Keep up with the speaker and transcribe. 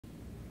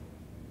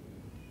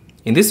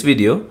In this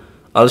video,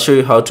 I'll show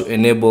you how to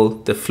enable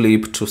the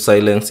flip to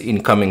silence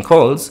incoming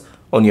calls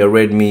on your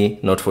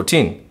Redmi Note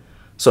 14.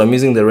 So I'm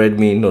using the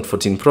Redmi Note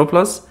 14 Pro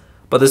Plus,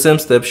 but the same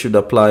steps should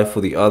apply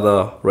for the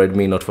other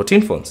Redmi Note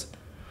 14 phones.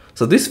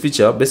 So this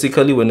feature,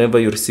 basically whenever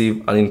you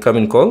receive an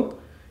incoming call,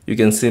 you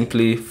can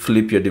simply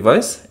flip your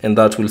device and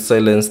that will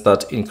silence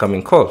that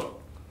incoming call.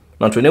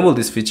 Now to enable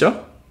this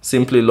feature,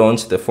 simply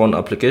launch the phone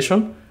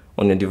application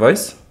on your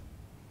device.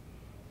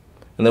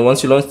 And then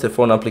once you launch the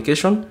phone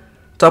application,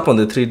 tap on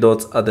the three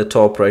dots at the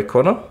top right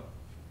corner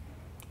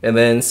and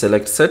then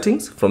select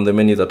settings from the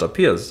menu that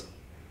appears.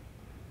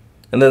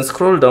 And then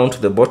scroll down to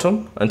the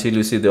bottom until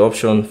you see the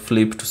option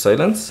flip to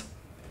silence.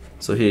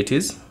 So here it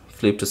is,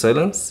 flip to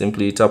silence.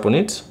 Simply tap on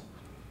it.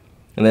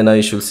 And then now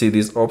you should see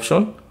this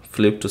option,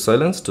 flip to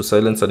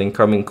silence an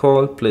incoming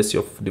call. Place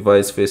your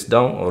device face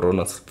down or on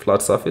a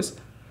flat surface.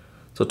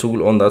 So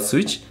toggle on that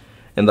switch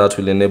and that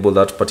will enable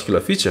that particular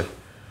feature.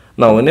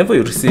 Now whenever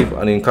you receive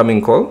an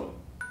incoming call,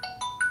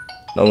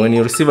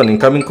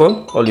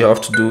 all you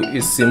have to do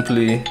is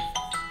simply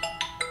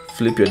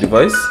flip your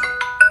device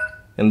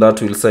and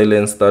that will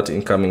silence that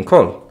incoming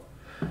call.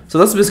 So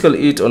that's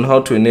basically it on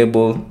how to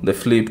enable the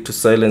flip to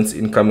silence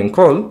incoming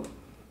call,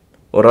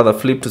 or rather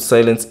flip to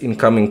silence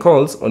incoming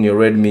calls on your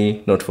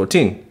Redmi Note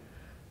 14.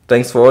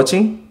 Thanks for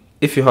watching.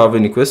 If you have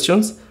any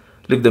questions,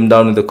 leave them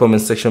down in the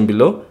comment section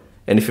below.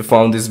 And if you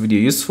found this video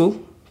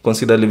useful,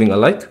 consider leaving a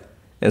like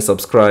and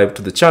subscribe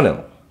to the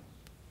channel.